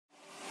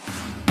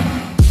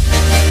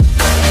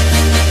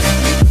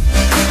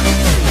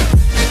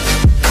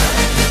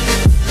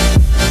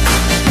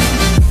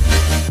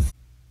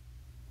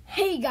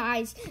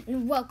guys,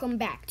 and welcome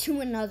back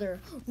to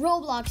another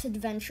Roblox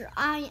adventure.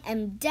 I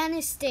am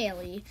Dennis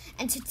Daly,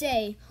 and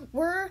today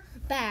we're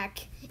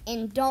back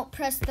in Don't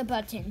Press the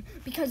Button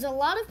because a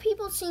lot of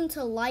people seem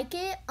to like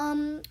it.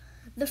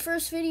 The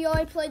first video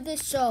I played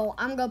this, so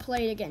I'm gonna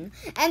play it again.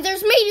 And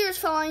there's meteors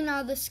falling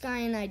out of the sky,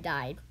 and I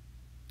died.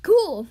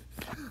 Cool.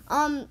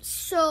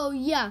 So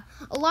yeah,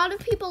 a lot of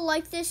people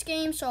like this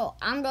game, so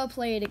I'm gonna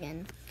play it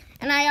again.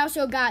 And I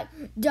also got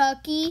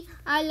Ducky.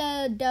 I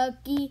love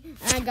Ducky.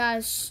 And I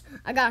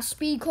got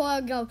Speed Coil.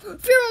 I go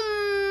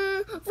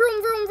vroom, vroom,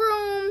 vroom,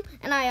 vroom.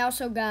 And I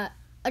also got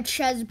a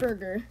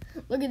cheeseburger.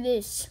 Look at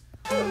this.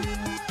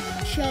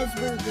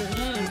 Cheeseburger.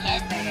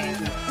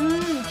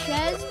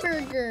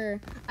 Cheeseburger.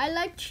 I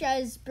like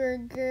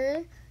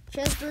cheeseburger.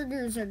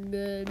 Cheeseburgers are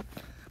good.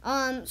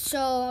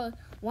 So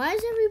why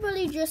is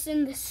everybody just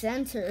in the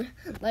center?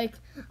 Like,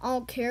 I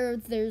don't care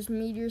if there's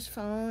meteors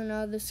falling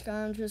out of the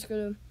sky. I'm just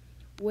gonna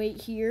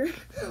wait here.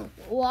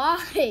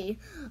 Why?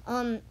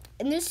 And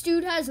this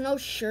dude has no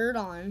shirt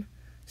on.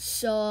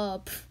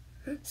 Sup,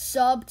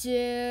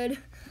 dude.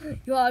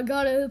 Yo, I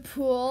got a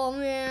pool,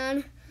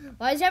 man.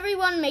 Why is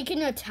everyone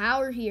making a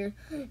tower here?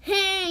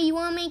 Hey, you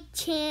wanna make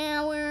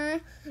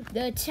tower?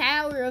 The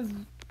tower of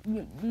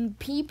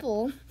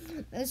people.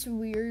 That's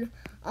weird.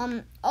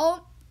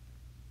 Oh,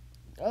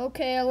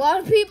 okay. A lot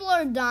of people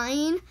are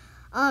dying.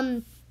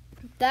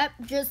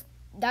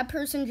 That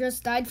person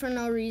just died for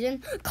no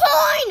reason.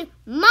 Coin!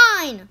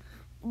 Mine!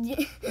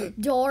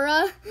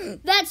 Dora.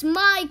 That's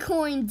my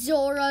coin,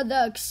 Dora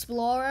the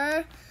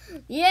Explorer.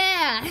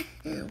 Yeah.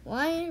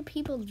 Why are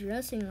people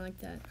dressing like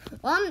that?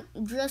 Well,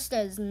 I'm dressed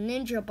as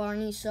Ninja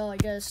Barney, so I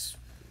guess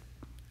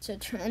it's a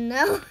trend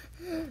now.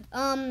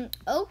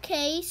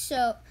 Okay,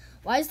 so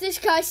why is this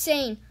guy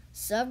saying,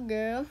 "Sup,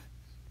 girl?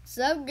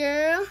 Sup,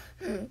 girl?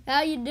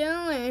 How you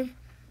doing?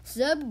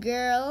 Sup,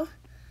 girl?"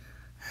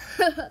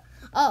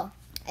 Oh.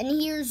 And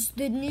here's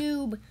the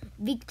noob,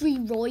 Victory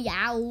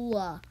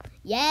Royale.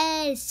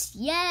 Yes,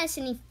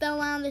 and he fell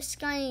out of the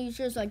sky and he's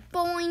just like,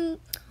 boing.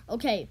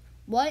 Okay,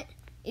 what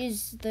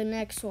is the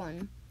next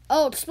one?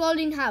 Oh,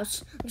 exploding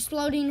house.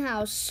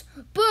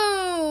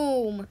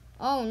 Boom.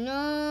 Oh,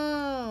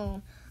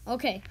 no.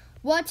 Okay,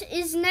 what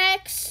is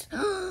next?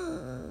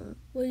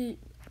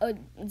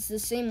 It's the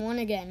same one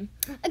again.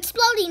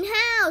 Exploding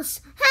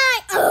house.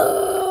 Hi.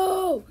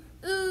 Oh,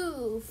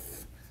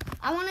 oof.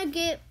 I want to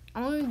get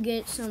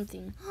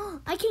something.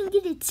 I can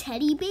get a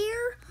teddy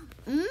bear?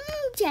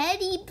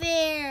 Teddy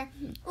bear.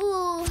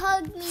 Ooh,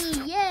 hug me.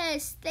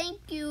 Yes,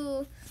 thank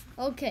you.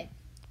 Okay,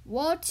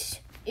 what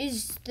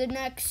is the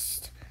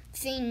next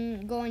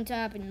thing going to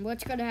happen?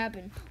 What's going to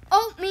happen?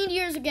 Oh,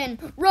 meteors again.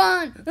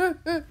 Run.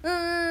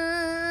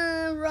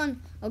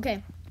 Run.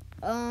 Okay.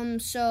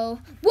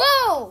 So,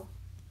 whoa!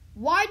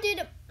 Why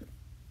do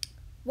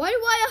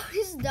I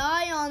always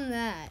die on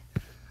that?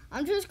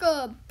 I'm just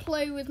gonna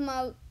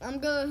I'm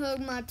gonna hug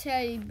my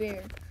teddy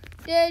bear.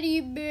 Teddy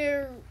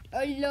bear,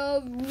 I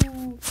love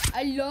you.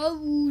 I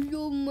love you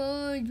so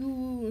much.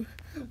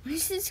 What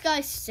is this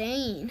guy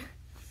saying?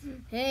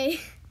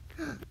 Hey.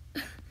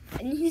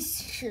 And he's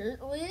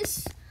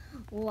shirtless?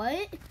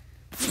 What?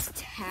 His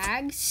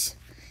tags?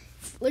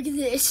 Look at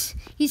this.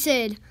 He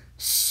said,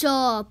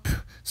 sup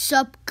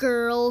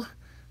girl.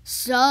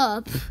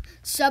 Sup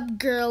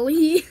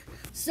girly.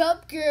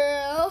 Sup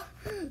girl.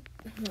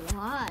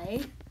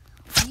 Why?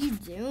 What are you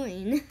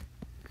doing?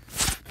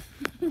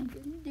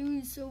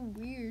 Dude, so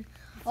weird.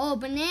 Oh,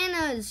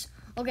 bananas.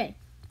 Okay,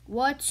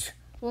 what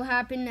will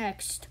happen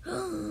next?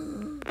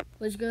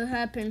 What's gonna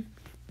happen?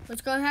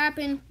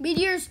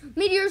 Meteors,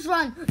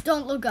 run.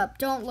 Don't look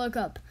up.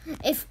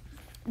 If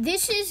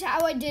this is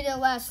how I did it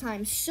last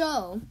time.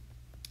 So,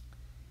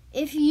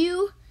 if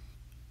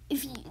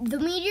the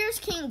meteors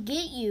can't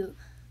get you,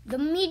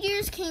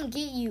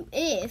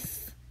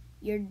 if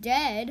you're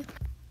dead.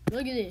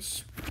 Look at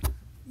this.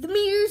 The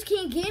meteors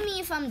can't get me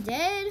if I'm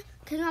dead,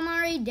 because I'm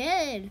already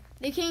dead.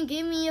 They can't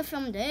get me if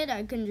I'm dead.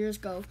 I can just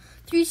go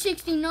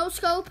 360 no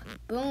scope.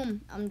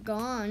 Boom, I'm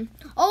gone.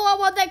 Oh, I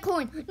want that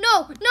coin.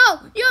 No.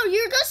 Yo,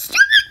 you're gonna steal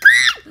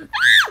my coin.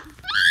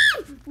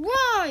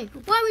 Why?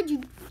 Why would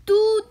you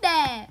do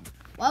that?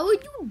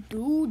 Why'd you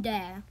do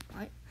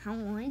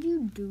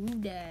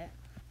that?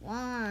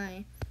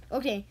 Why?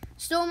 Okay,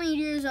 still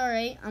meteors,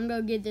 alright. I'm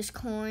gonna get this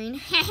coin.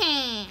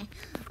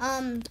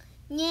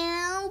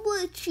 Now,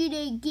 what should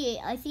I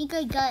get? I think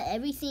I got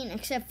everything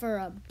except for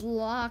a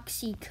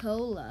Bloxy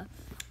Cola.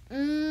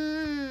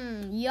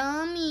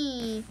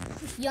 Yummy.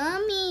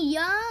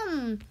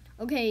 Yum.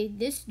 Okay,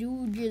 this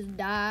dude just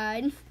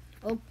died.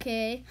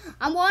 Okay,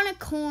 I want a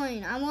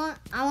coin. I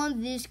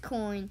want this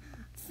coin.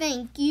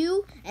 Thank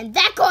you. And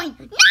that coin.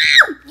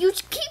 No! You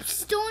keep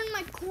stealing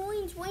my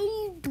coins. Why are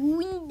you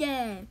doing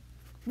that?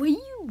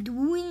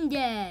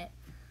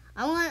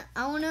 I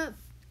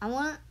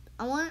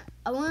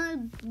want a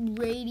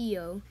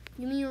radio.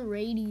 Give me a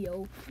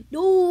radio.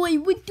 No, I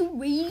want the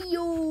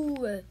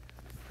radio.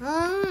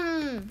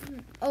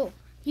 Oh,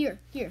 here.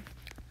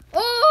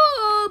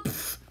 Oh,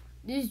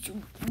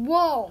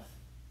 whoa,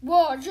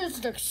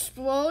 just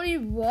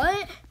exploded.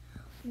 What?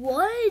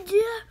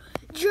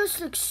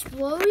 just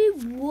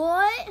exploded?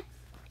 What?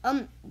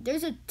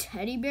 There's a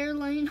teddy bear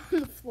laying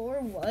on the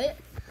floor. What?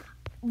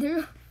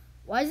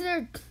 Why is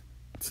there...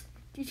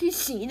 Did you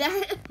see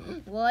that?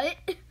 What?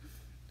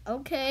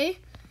 Okay.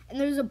 And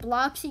there's a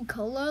Bloxy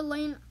Cola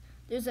laying...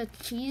 There's a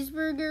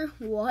cheeseburger.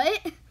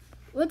 What?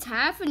 What's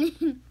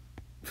happening?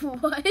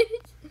 What?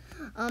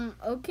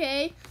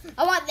 Okay.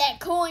 I want that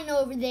coin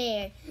over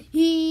there.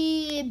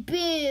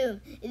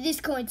 Boom.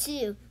 This coin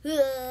too.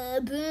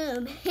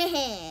 Boom.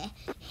 Hey,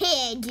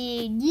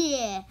 dude.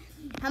 Yeah.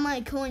 How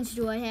many coins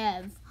do I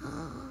have?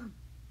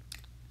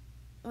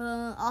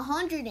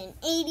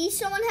 180.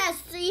 Someone has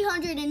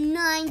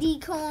 390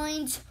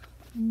 coins.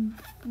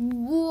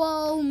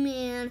 Whoa,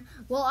 man.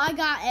 Well, I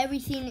got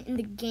everything in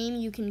the game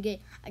you can get.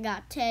 I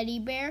got teddy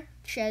bear,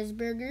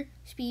 cheeseburger,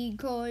 speed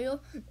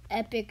coil,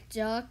 epic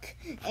duck,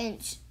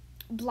 and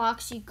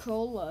Bloxy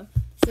Cola.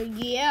 So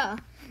yeah.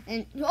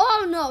 And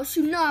oh no,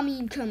 tsunami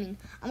incoming.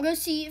 I'm gonna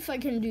see if I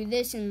can do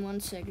this in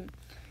 1 second.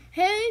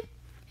 Hey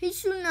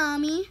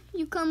tsunami,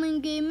 you come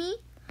and get me?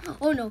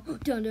 Oh no. No,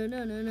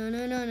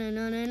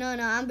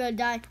 I'm gonna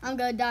die.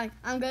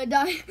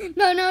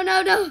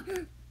 No.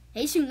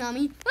 Hey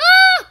tsunami.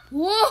 Ah!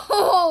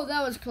 Whoa,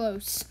 that was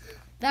close.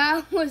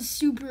 That was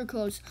super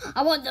close.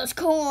 I want those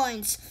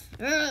coins.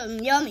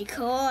 Yummy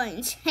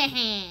coins.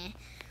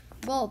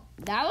 Well,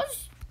 that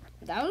was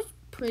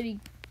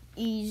pretty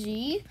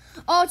easy.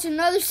 Oh, it's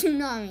another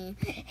tsunami.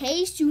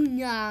 Hey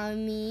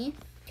tsunami.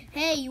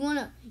 Hey, you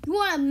wanna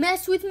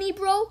mess with me,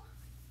 bro?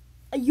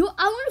 I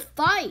wanna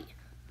fight.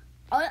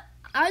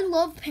 I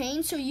love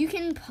pain, so you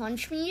can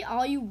punch me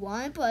all you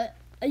want, but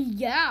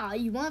yeah,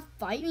 you wanna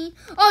fight me?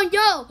 Oh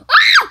no!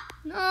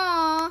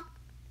 Ah!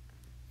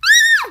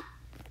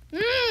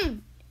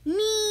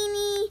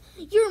 Meanie,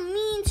 you're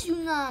mean,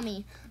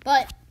 tsunami.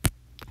 But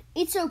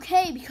it's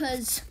okay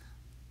because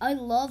I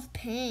love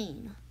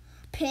pain.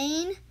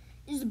 Pain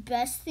is the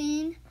best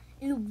thing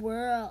in the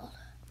world.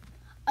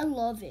 I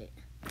love it.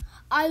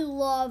 I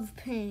love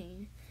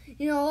pain.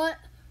 You know what?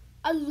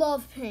 I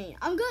love pain.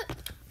 I'm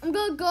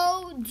gonna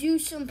go do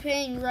some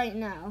pain right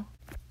now.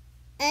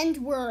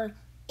 And we're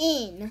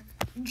in.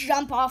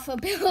 Jump off a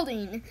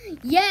building.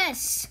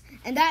 Yes!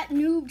 And that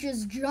noob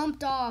just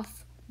jumped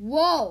off.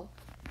 Whoa!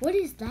 What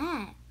is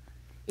that?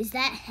 Is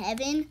that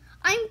heaven?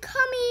 I'm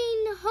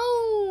coming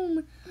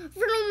home!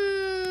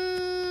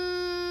 Vroom.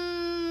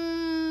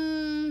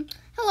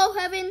 Hello,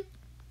 heaven.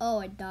 Oh,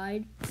 I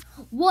died.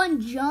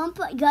 One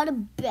jump. I got a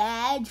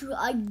badge.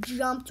 I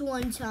jumped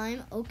one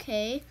time.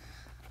 Okay.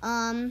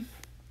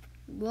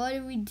 What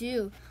do we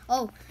do?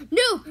 Oh,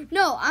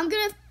 no! I'm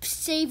gonna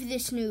save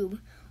this noob.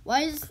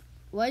 Why is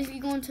he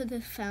going to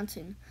the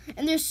fountain?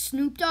 And there's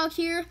Snoop Dogg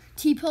here,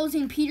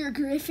 T-posing Peter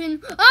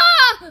Griffin.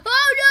 Ah!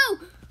 Oh no!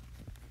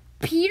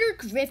 Peter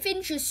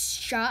Griffin just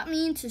shot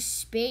me into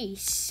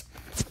space.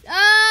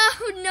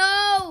 Oh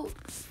no!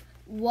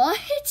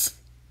 What?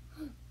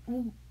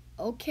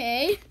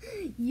 Okay,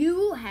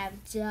 you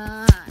have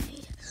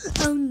died.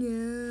 Oh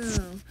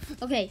no.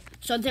 Okay,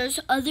 so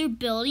there's other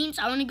buildings.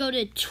 I want to go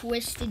to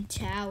Twisted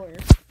Tower.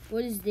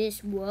 What is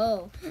this?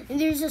 Whoa. And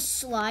there's a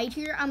slide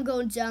here. I'm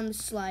going down the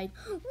slide.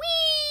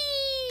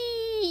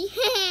 Whee!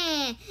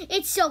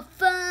 It's so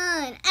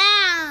fun.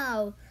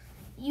 Ow!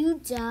 You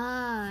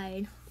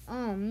died.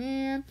 Oh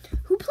man.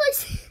 Who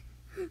plays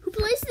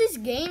this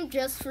game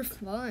just for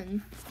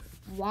fun?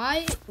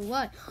 Why?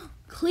 What?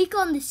 Click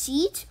on the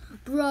seat?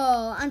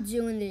 Bro, I'm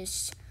doing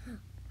this.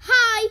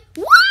 Hi!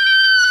 Woo!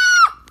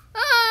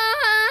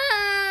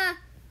 Ah!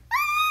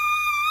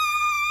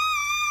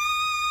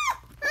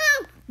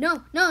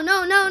 No!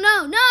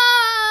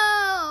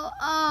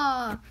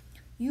 Ah,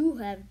 you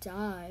have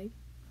died.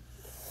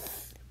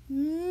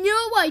 No,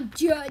 I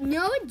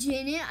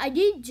didn't. I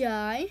didn't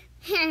die.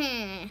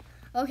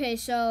 Okay,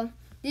 so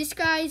this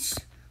guy's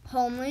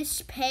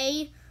homeless.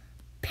 Pay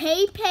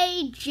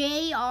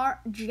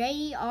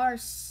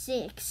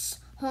JR6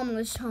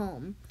 homeless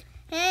home.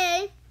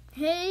 Hey,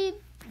 Pay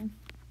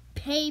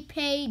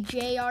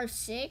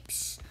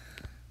JR6.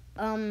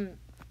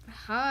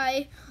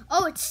 Hi.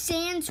 Oh, it's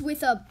Sans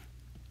with a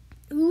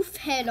oof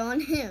head on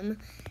him.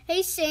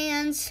 Hey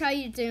Sans, how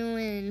you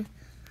doing?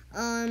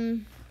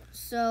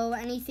 So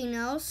anything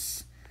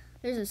else?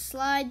 There's a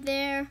slide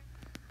there.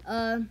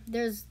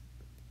 There's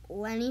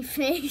Lenny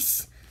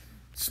Face.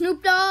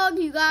 Snoop Dogg,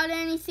 you got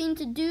anything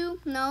to do?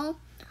 No?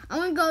 I'm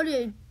gonna go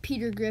to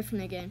Peter Griffin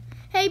again.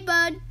 Hey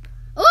bud.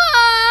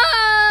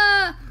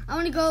 Ah! I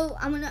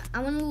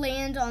wanna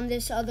land on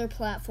this other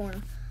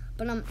platform.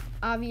 But I'm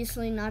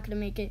obviously not gonna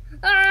make it.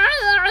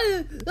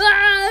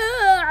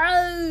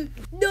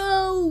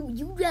 No,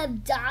 you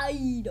have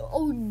died.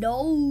 Oh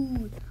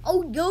no.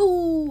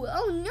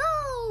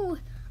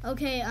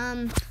 Okay,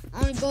 I'm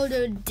gonna go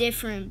to a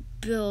different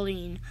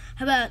building.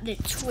 How about the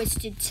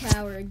Twisted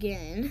Tower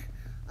again?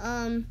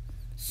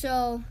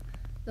 So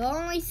the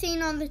only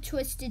thing on the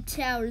Twisted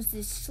Tower is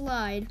this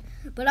slide,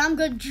 but I'm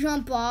gonna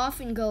jump off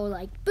and go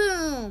like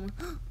boom.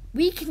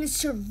 We can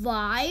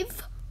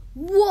survive.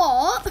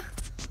 What?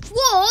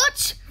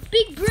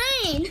 Big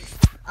brain.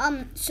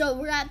 So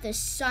we're at the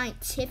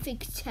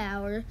scientific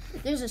tower.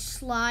 There's a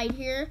slide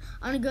here.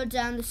 I'm gonna go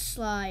down the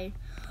slide.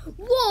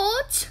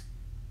 What?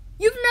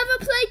 You've never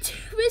played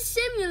Twist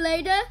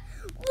Simulator?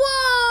 What?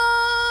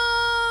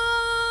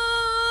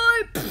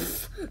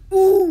 Pfft.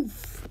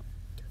 Oof.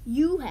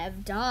 You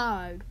have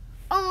died.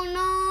 Oh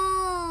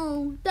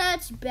no,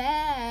 that's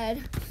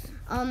bad.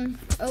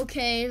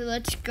 Okay,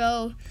 let's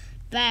go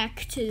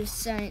back to the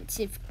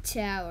scientific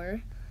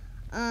tower.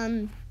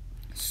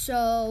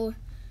 So,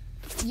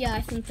 yeah,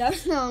 I think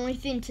that's the only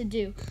thing to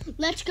do.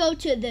 Let's go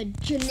to the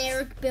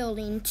generic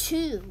building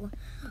too.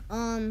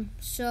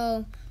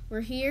 So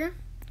we're here.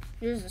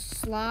 There's a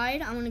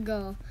slide. I'm gonna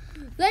go.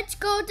 Let's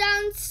go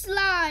down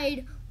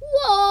slide.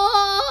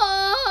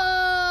 Whoa!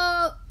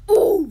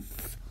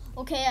 Oof.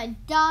 Okay, I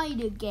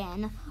died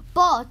again.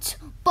 But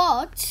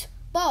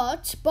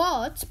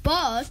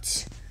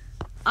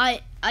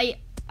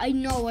I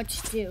know what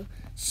to do.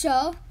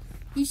 So,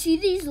 you see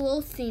these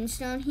little things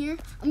down here?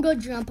 I'm gonna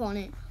jump on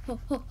it.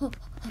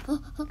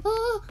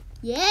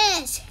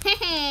 Yes!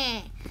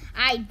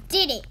 I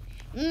did it!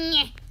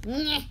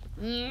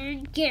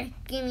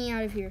 Get me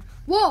out of here.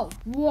 Whoa.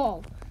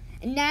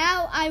 And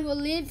now I will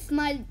live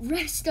my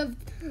rest of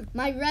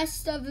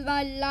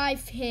my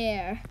life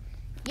here.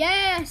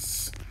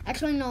 Yes!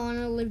 Actually, no, I'm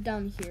gonna live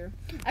down here.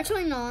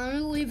 Actually, no, I'm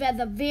gonna live at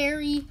the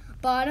very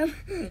bottom.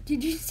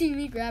 Did you see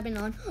me grabbing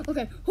on?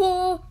 Okay.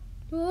 Oh,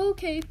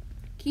 okay.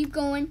 Keep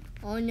going.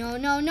 Oh, no.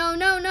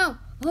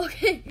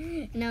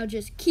 Okay. Now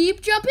just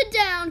keep jumping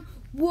down.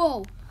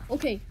 Whoa.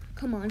 Okay,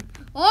 come on.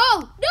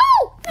 Oh,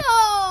 no,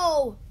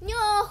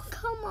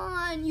 come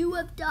on. You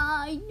have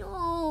died.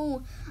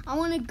 No. I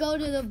want to go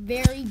to the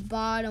very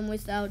bottom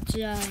without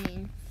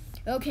dying.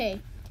 Okay.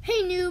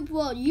 Hey, noob.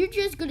 Well, you're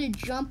just going to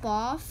jump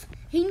off.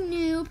 Hey,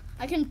 noob.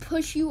 I can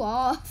push you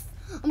off.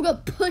 I'm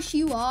going to push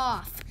you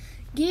off.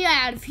 Get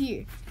out of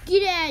here.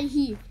 Get out of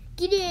here.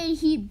 Get out of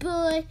here,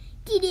 boy.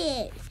 Get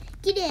out.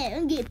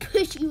 I'm going to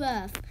push you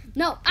off.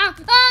 No.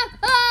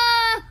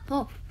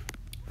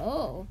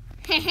 Oh.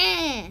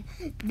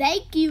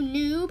 Thank you,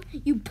 noob.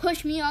 You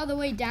pushed me all the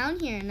way down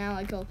here, and now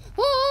I go,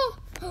 oh,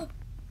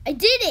 I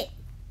did it.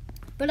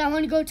 But I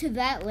want to go to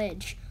that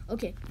ledge.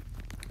 Okay.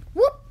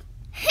 Whoop.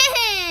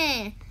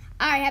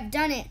 I have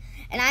done it.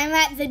 And I'm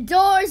at the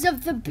doors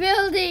of the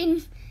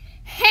building.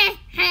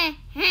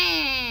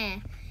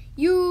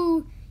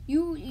 You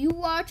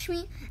watch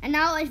me. And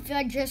now if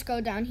I just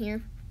go down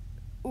here.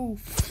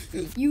 Oof.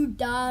 You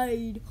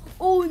died.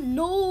 Oh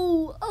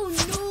no.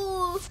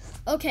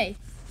 Okay.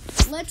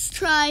 Let's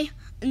try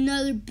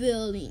another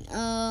building.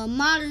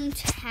 Modern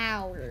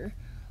tower.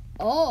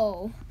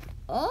 Oh.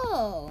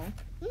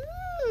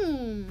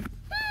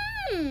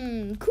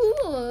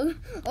 Cool.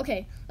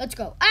 Okay, let's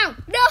go. Ow!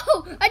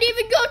 No! I didn't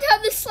even go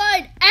down the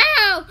slide.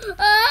 Ow!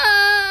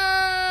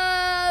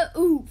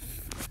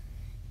 Oof.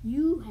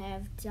 You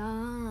have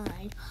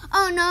died.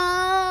 Oh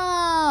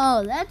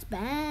no! That's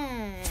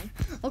bad.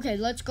 Okay,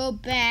 let's go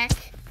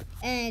back.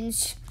 And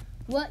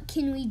what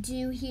can we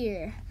do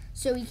here?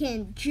 So we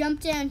can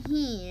jump down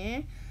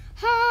here.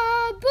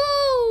 Ha!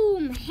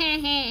 Boom!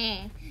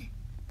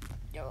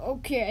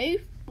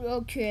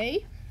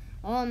 Okay.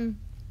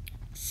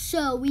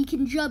 So we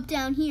can jump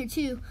down here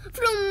too.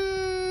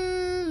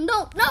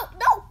 No,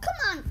 come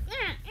on.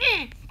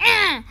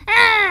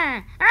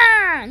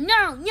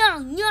 No.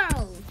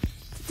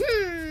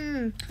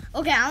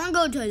 Okay, I want to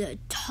go to the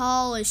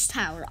tallest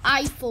tower,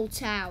 Eiffel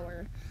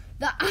Tower.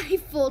 The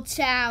Eiffel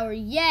Tower,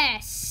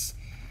 yes.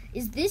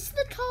 Is this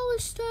the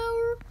tallest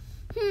tower?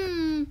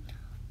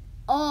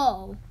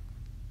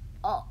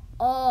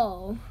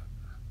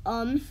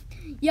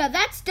 Yeah,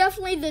 that's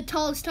definitely the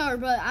tallest tower,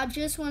 but I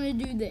just want to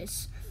do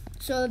this.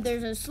 So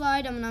there's a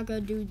slide, I'm not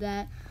going to do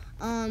that.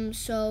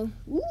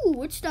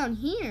 What's down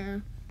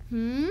here?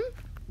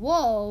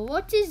 Whoa,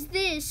 what is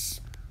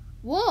this?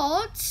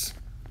 What?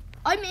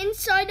 I'm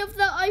inside of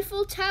the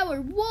Eiffel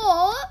Tower.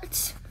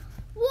 What?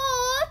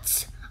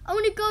 I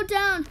want to go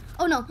down.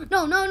 Oh, no.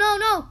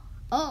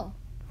 Oh,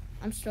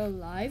 I'm still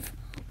alive.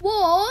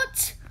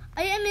 What?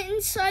 I am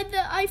inside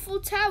the Eiffel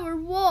Tower.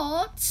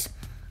 What?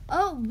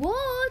 Oh,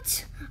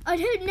 what? I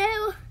don't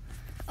know.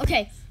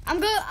 Okay, I'm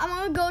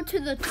gonna go to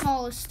the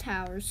tallest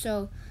tower.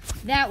 So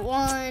that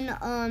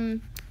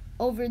one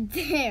over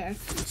there.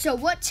 So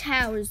what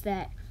tower is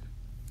that?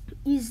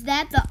 Is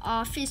that the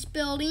office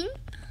building?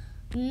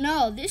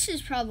 No, this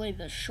is probably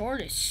the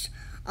shortest.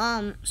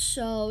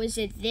 So is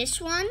it this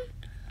one?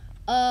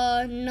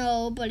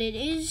 No, but it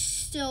is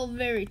still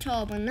very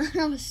tall, but not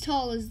as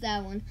tall as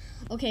that one.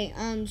 Okay,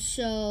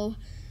 so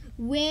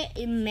where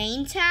in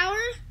main tower?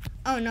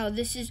 Oh no,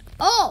 this is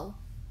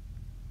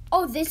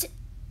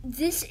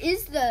this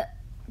is the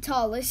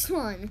tallest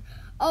one.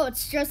 Oh,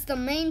 it's just the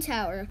main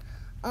tower.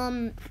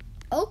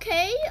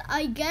 Okay,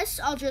 I guess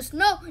I'll just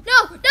no, I didn't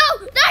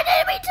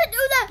mean to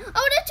do that. I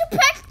wanted to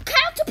press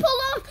count to pull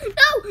off.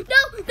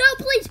 No,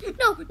 please,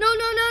 no.